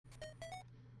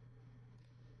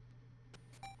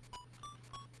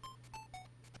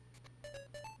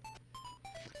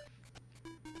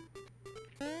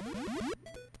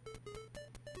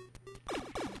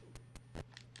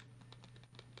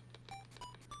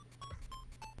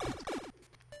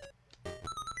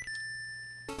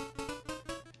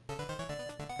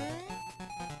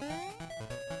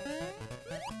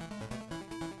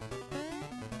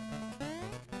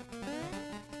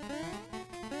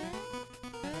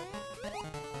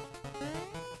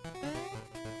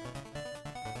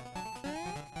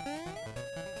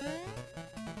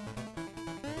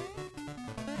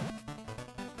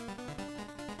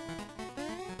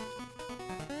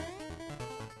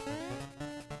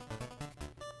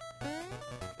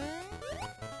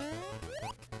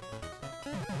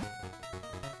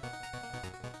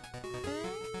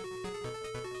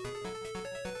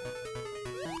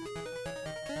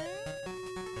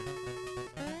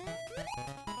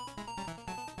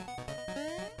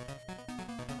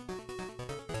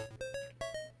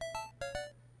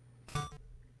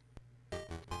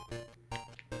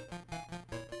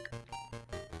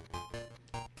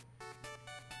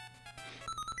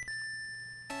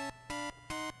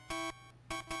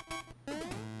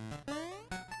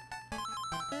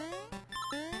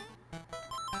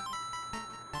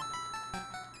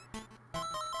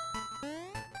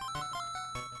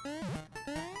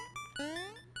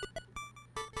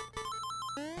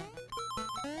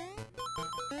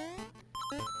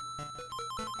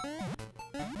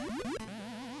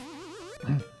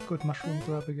Good mushroom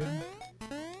grab again.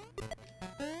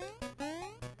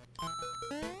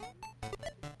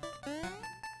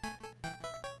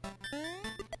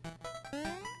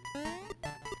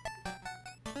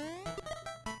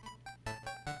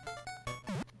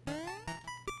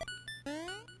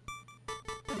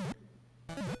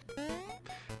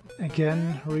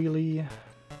 Again, really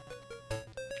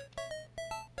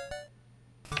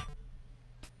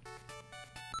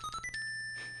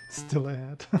still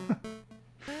ahead.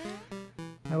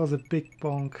 That was a big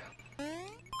bonk.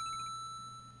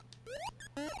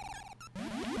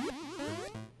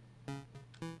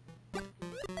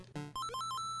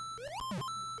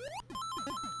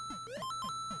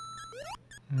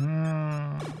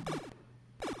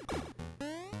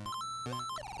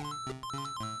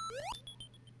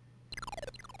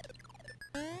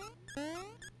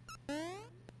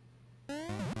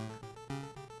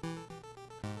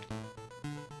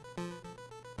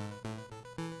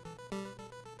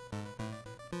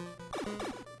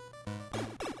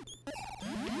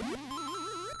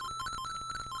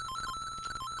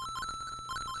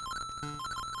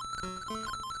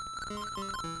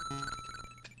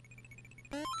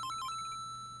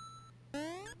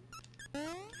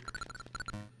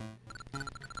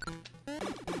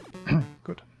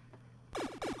 Good.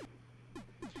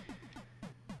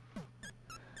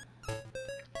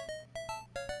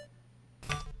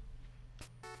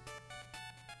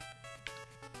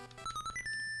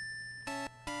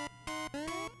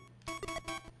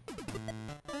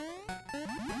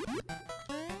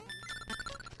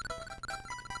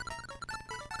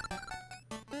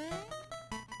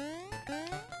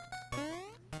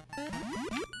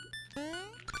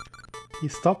 He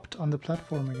stopped on the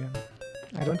platform again.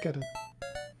 I don't get it.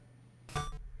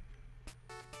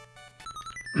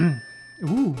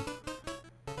 Ooh.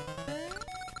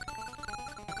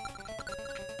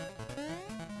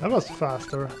 That was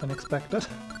faster than expected.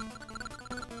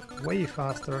 Way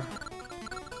faster.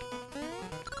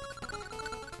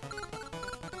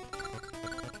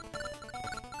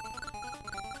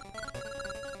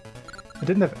 I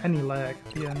didn't have any lag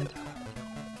at the end.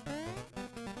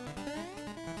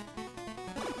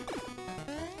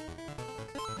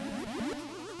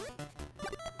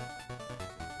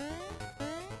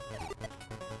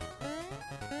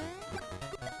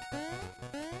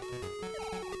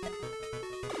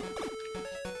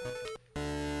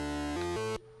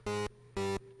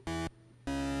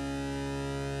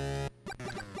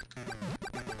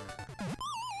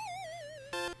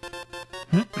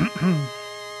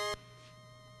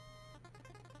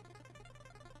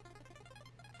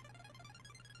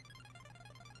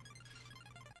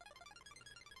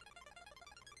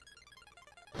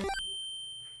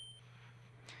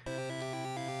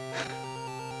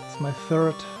 It's my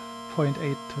third 0.8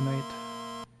 tonight.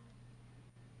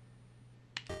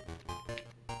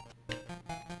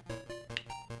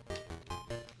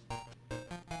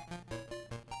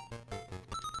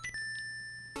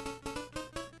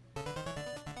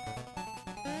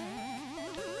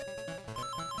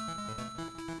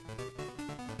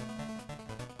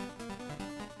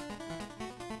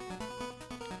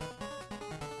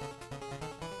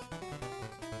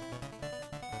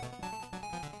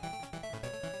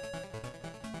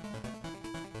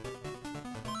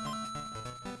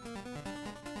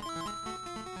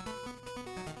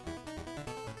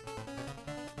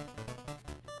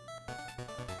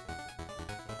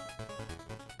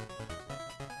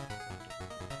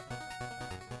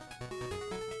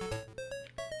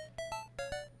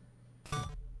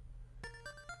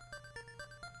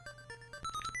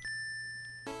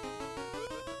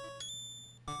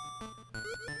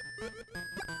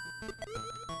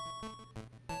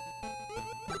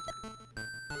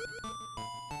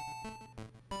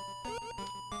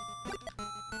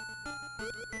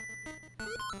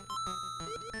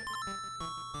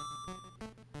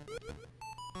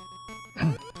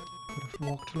 Could have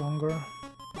walked longer.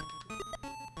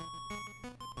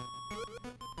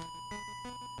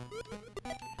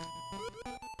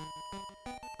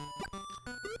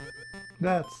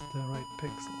 That's the right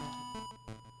pixel.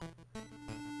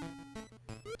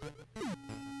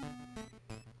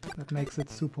 That makes it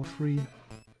super free.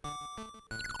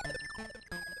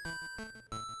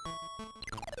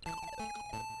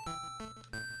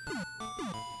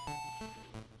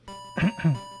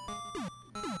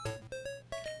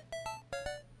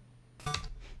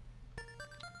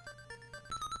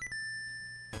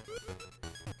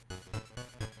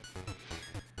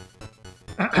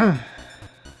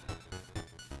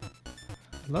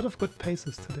 A lot of good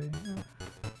paces today. Yeah.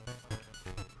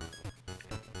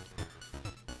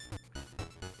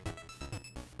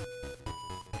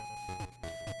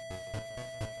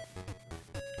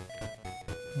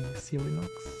 Sirinox.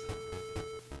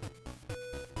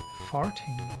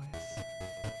 Farting noise.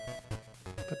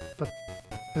 But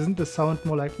isn't the sound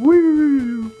more like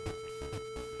woo?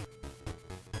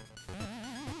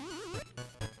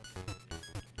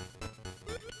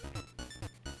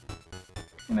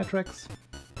 In tracks.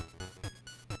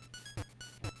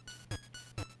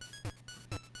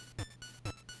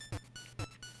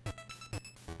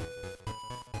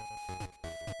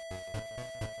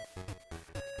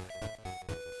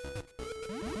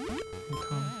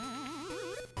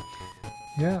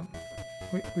 Yeah,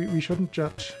 we shouldn't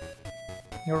judge.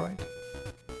 You're right.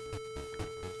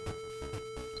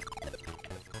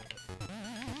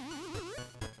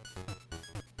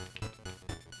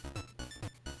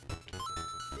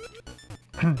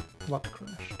 What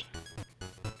crashed?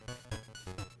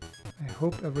 I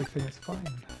hope everything is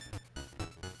fine.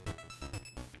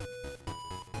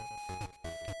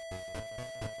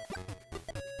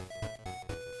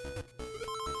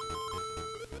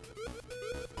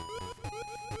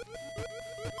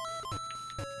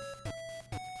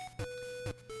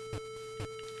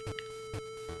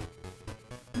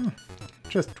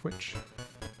 Just Twitch.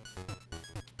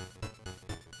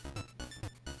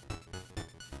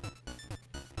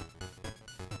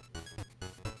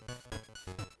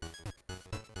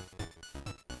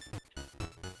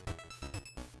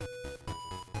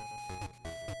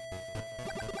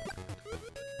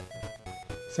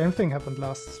 Same thing happened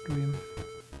last stream.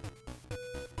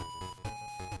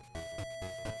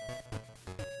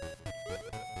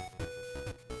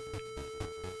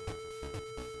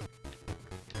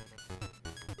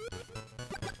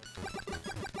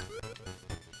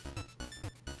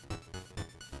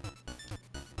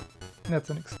 That's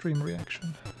an extreme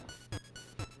reaction.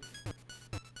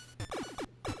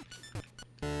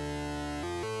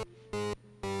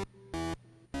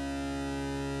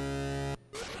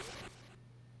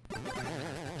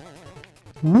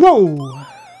 Whoa!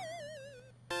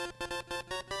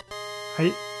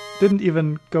 I didn't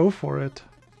even go for it,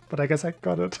 but I guess I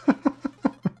got it.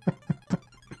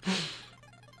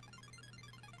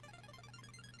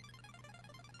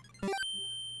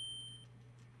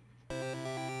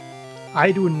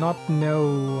 I do not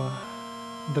know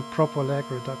the proper lag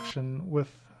reduction with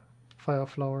Fire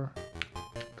Flower,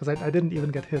 because I didn't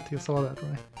even get hit, you saw that,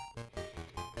 right?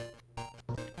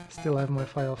 Still have my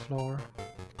Fire Flower.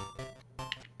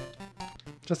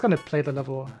 Just gonna play the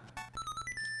level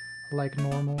like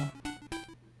normal.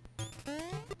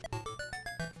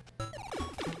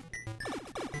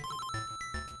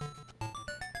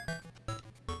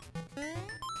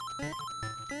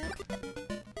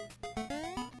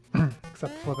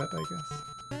 Except for that, I guess.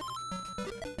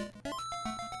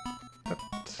 But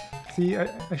see,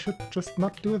 I should just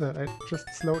not do that. I just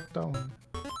slowed down.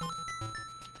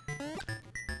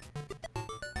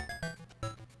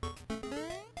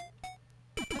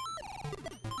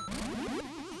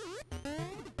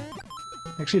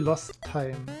 I actually lost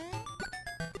time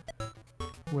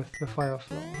with the Fire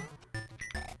Flower.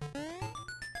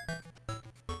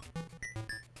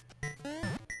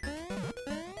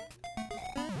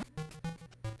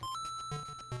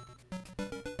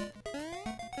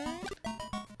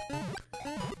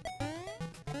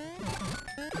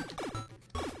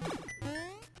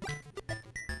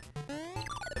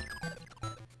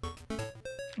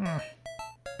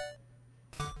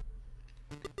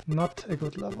 Not a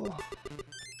good level.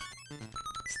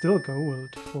 Still gold,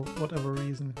 for whatever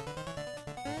reason.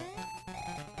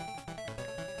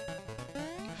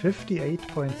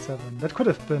 58.7. That could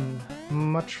have been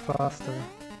much faster.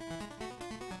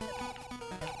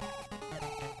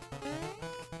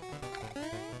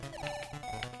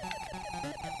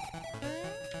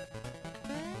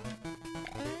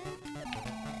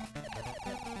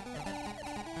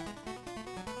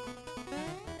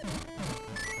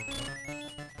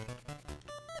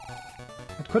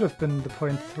 could have been the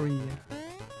point 3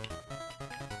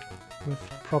 with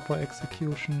proper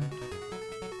execution.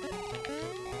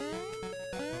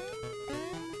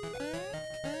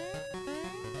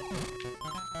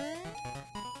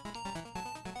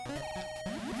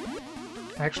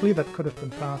 Actually, that could have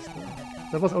been faster.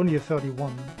 That was only a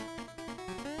 31.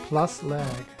 Plus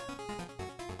lag.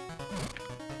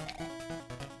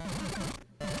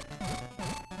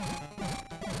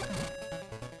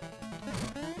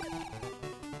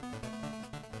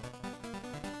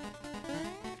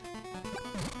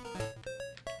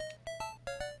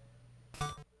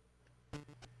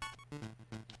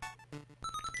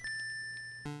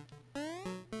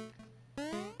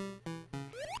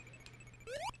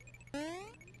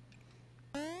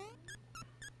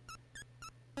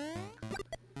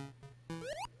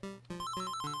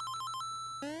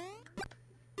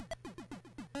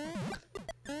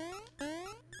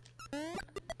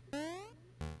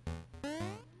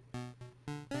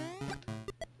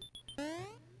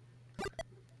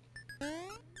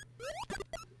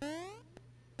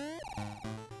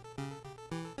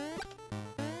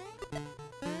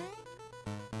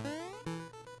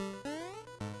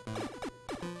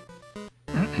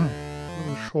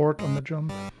 Short on the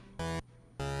jump.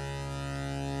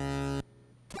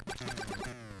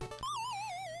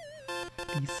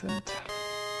 Decent.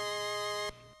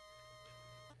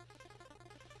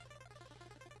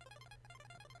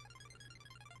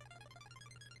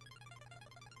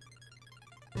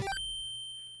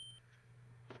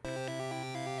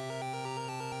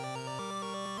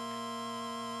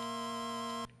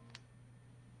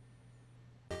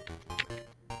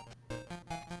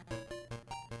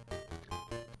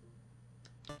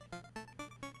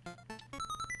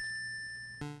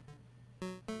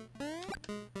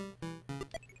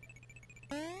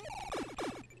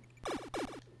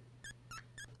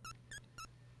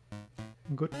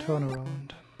 Good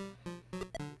turnaround.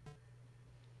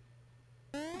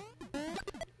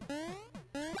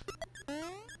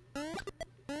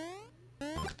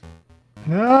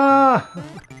 Ah!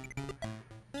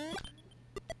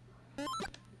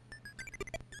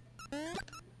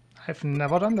 I've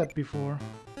never done that before.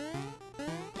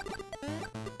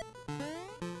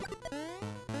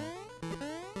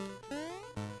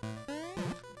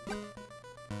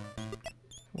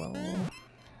 Well,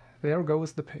 there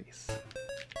goes the pace.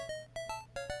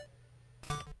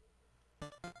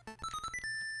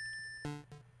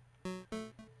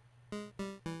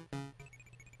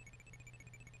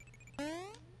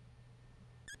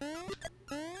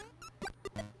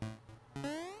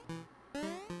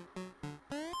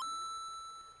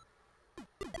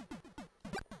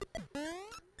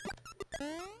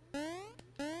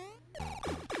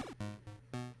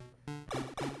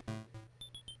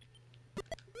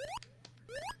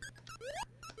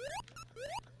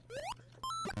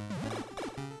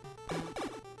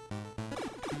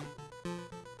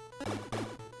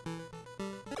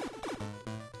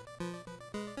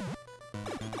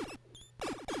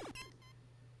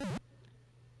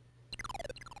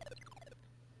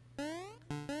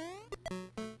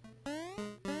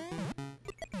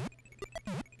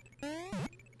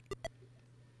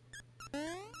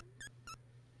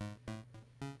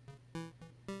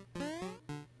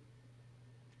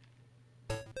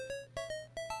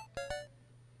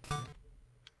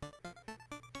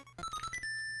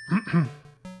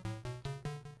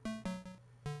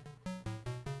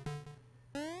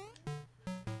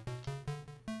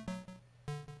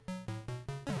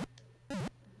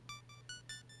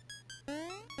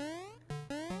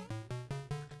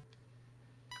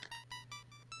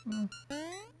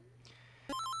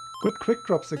 Good quick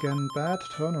drops again, bad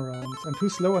turnarounds. I'm too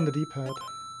slow on the D-pad.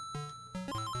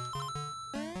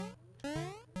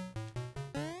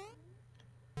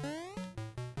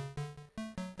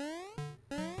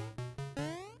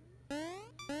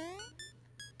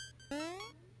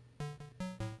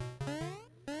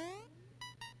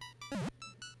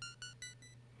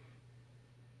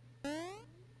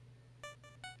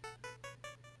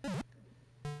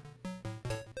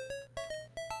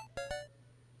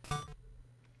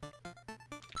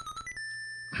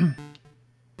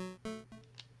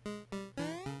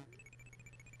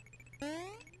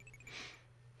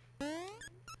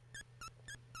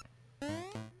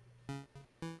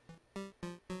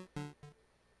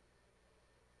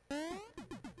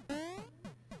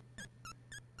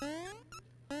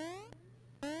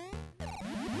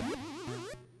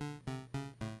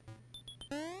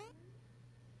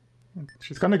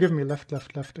 She's gonna give me left,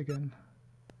 left, left again.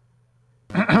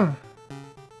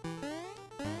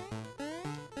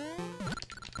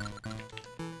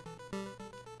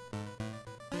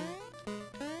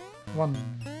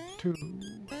 One. 2,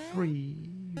 3,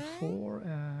 4,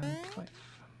 and 5.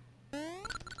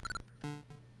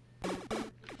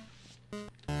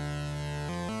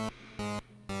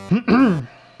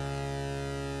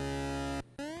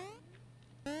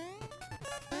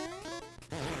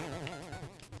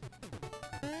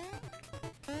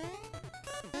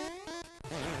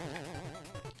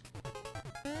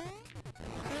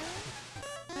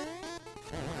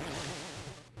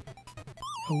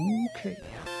 Okay.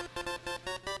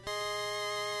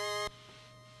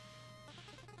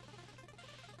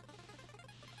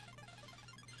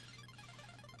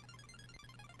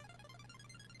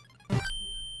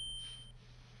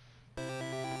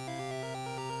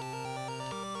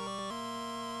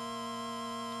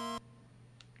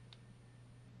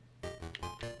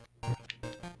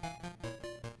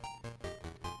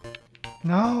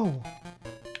 No!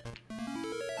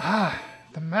 Ah,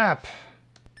 the map.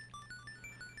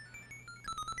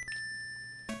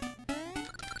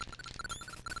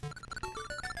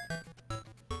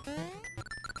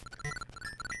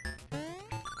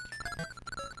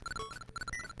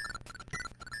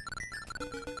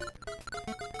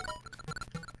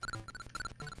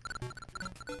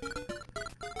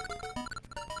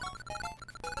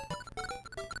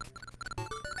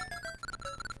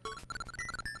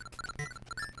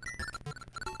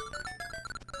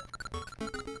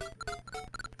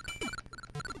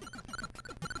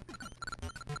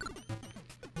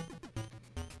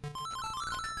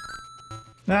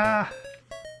 Ah!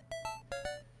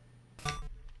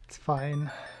 It's fine.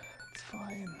 It's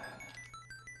fine.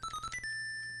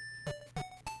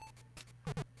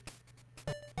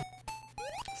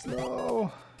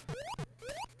 Slow.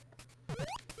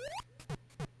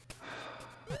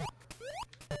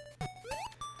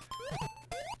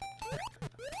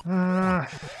 Ah.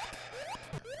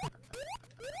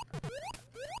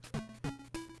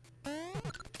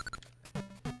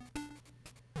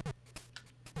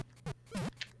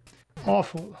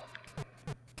 Awful.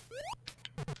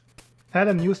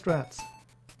 Add new strats.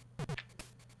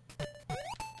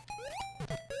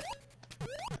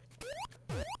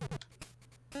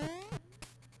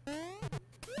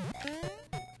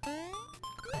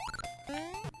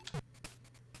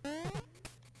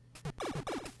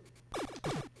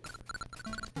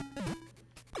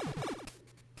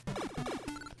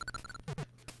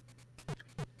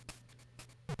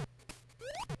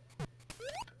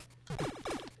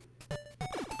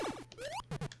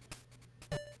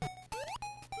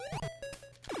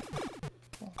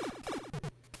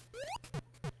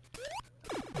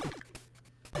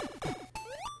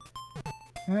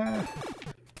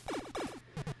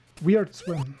 Weird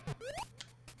swim.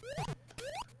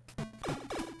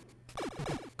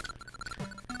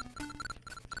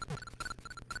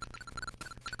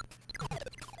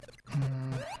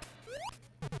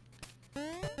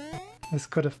 This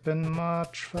could have been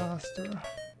much faster.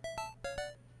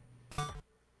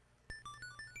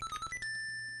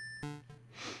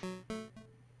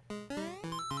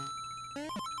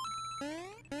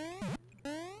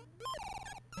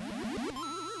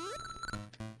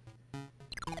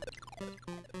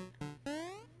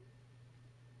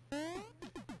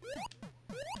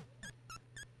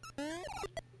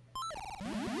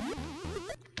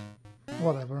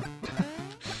 Whatever.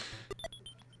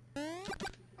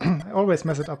 I always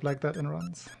mess it up like that in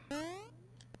runs.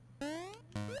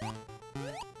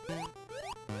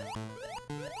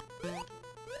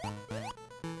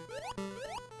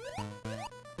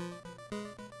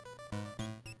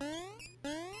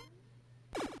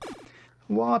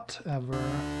 Whatever.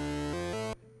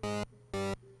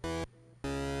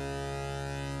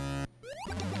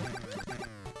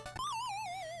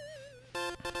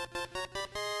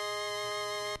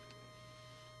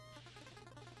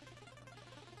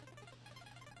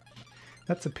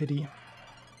 That's a pity.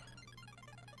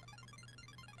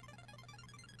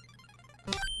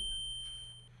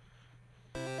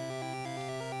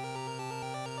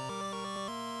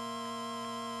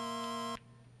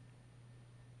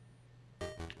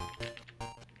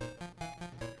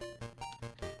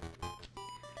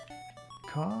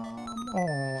 Come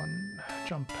on,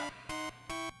 jump.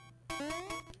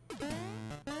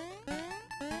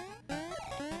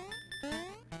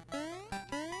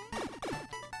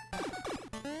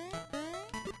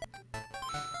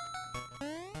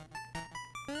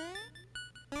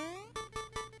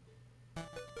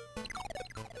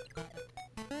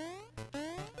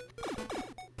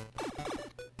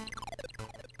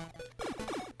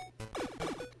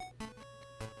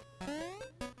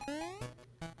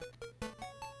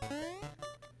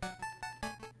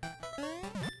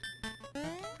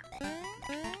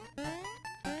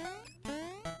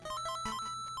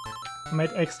 I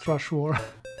made extra sure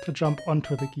to jump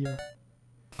onto the gear.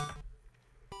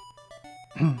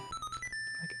 Like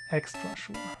extra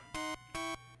sure.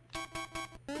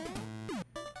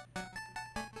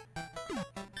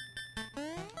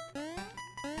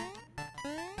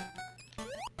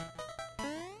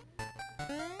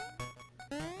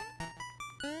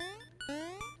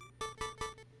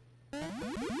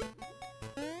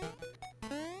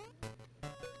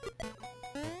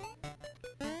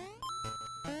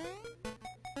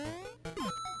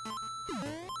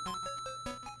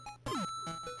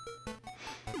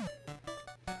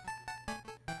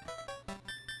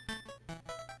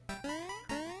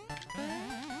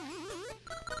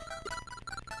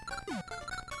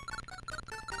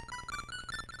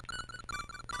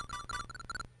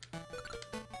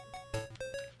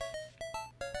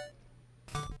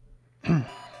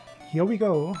 Here we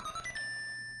go.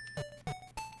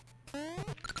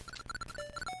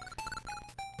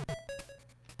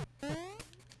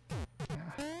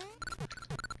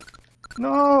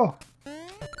 No!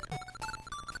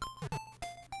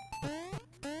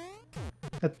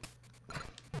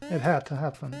 It had to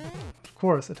happen. Of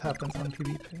course it happens on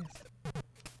PB pace.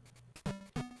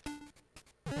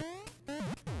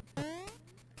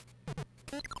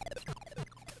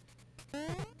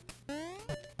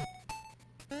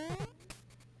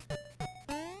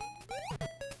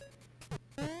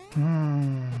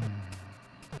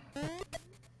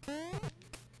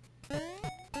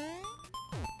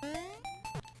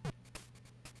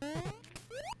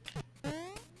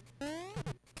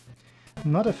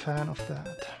 Not a fan of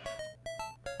that.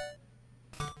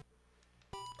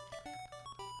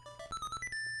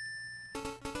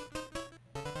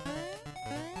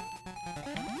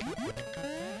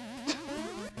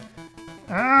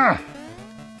 Ah!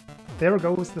 There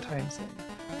goes the time save.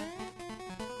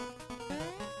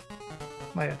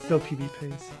 Oh yeah, it's still PB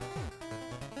pace.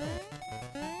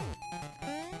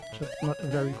 Just not a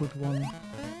very good one.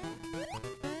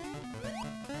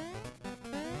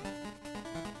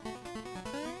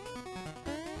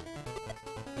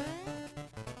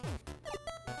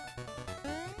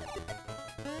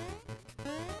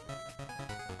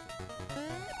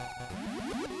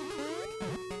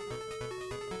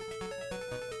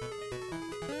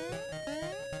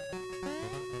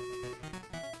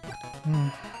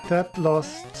 That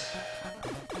lost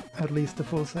at least a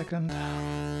full second.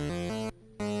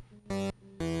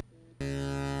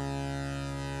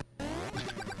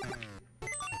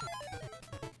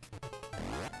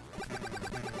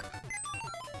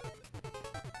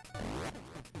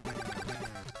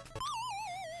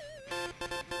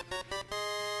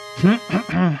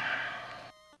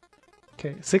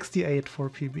 Okay, 68 for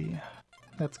PB.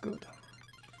 That's good.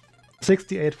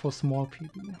 68 for small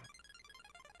PB.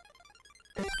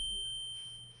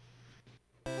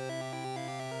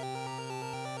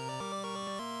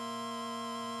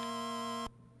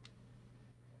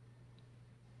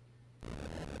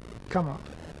 Come on,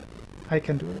 I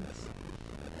can do this.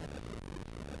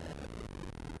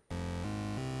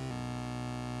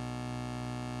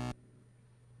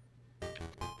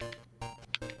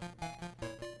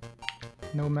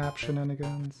 No map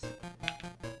shenanigans.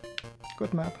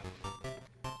 Good map.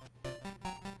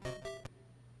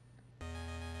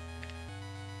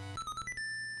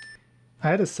 I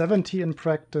had a 70 in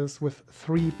practice with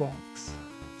 3 bonks.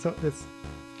 So this...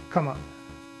 Come on,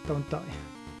 don't die.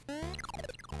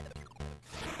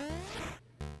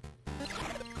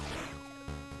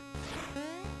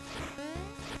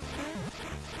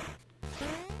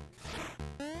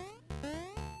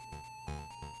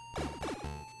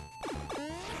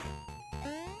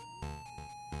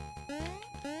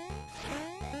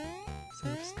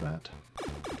 Safe strat.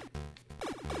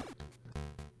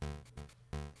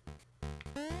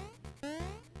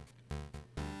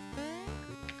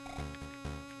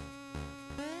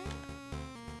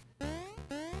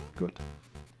 Good.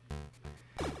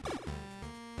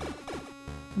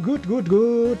 Good, good,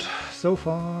 good. So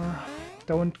far.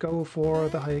 Don't go for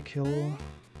the high kill.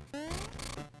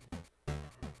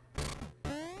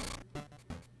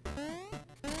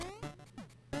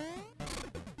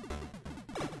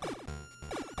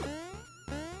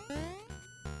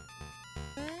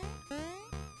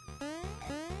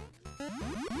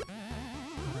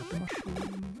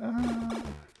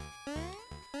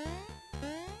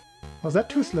 Was that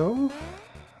too slow?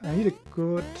 I need a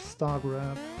good star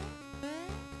grab.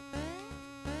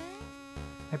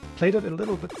 I played it a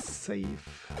little bit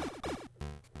safe.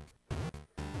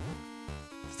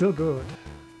 Still good.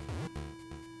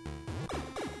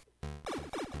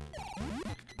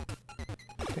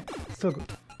 Okay, still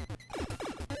good.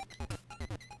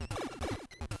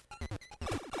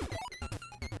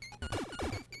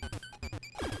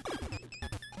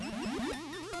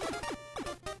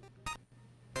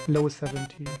 Low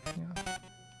 70, yeah.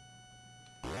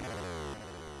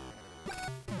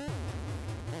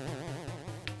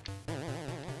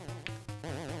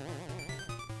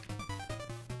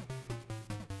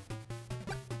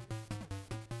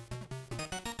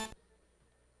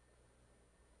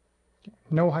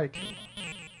 No high kill.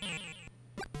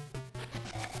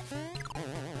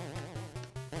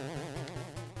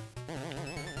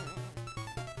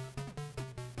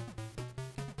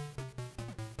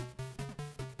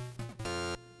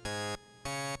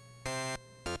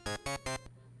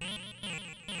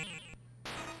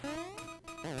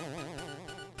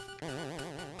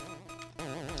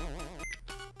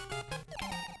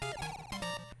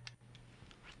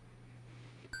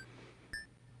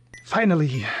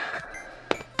 Finally!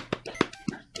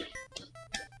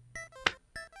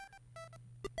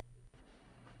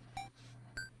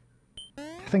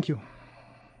 Thank you.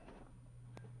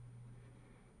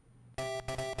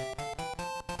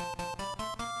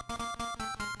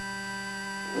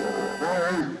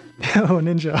 Oh,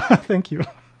 Ninja, thank you.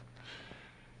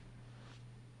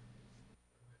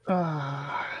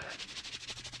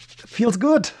 It feels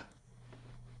good.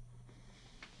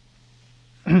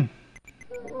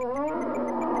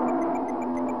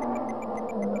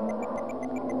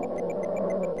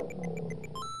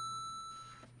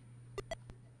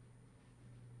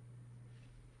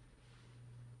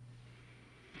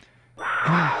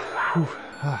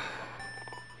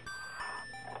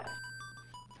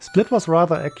 Split was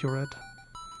rather accurate.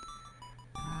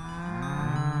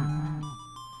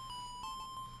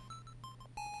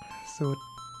 So it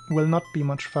will not be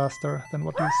much faster than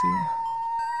what you see.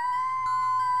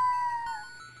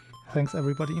 Thanks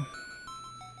everybody.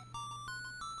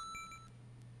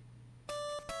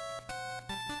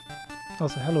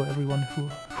 Also hello everyone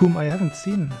whom I haven't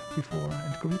seen before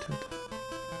and greeted.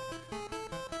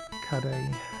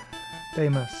 Kadei,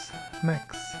 Damus,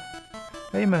 Max,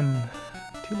 Amen,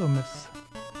 Tilomis,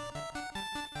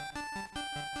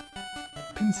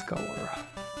 Pinskauer,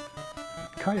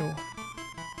 Kaio.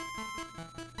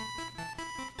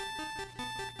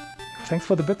 Thanks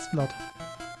for the bits, blood.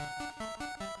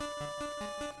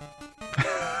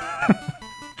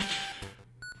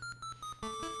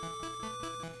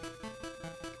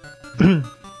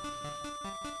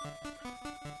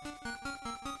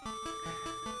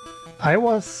 I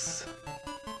was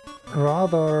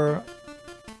rather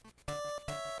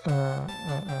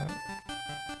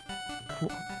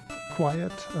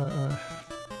quiet,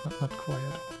 not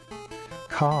quiet,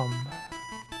 calm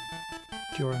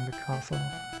during the castle.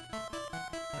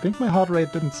 I think my heart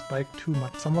rate didn't spike too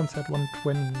much. Someone said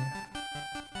 120.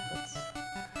 That's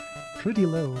pretty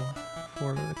low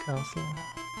for the castle.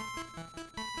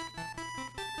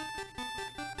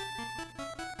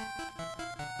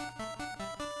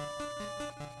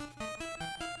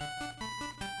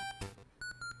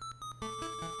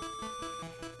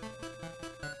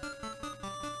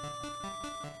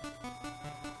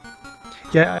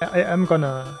 Yeah, I am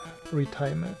gonna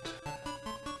retime it.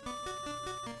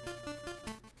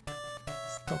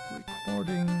 Stop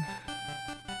recording.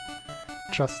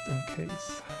 Just in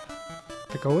case.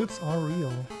 The goals are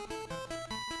real.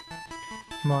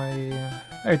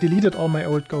 I deleted all my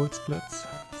old gold splits,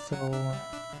 so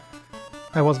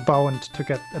I was bound to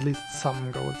get at least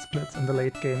some gold splits in the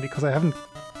late game, because I haven't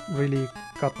really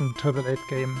gotten to the late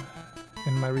game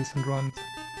in my recent runs.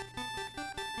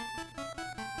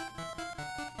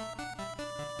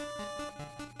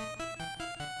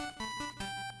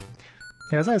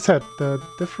 Yeah, as I said, the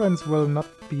difference will not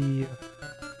be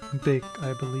big,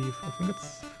 I believe.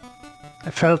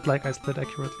 I felt like I split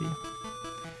accurately.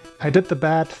 I did the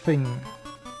bad thing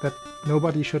that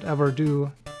nobody should ever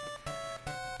do,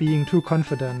 being too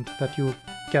confident that you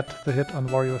get the hit on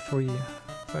Warrior 3.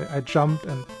 So I jumped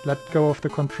and let go of the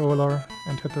controller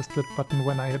and hit the split button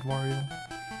when I hit Wario.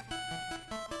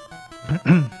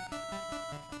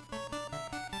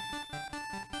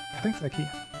 Thanks, Aki.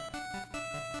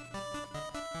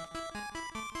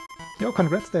 Yo,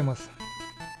 congrats, Deimos.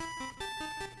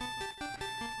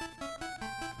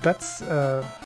 That's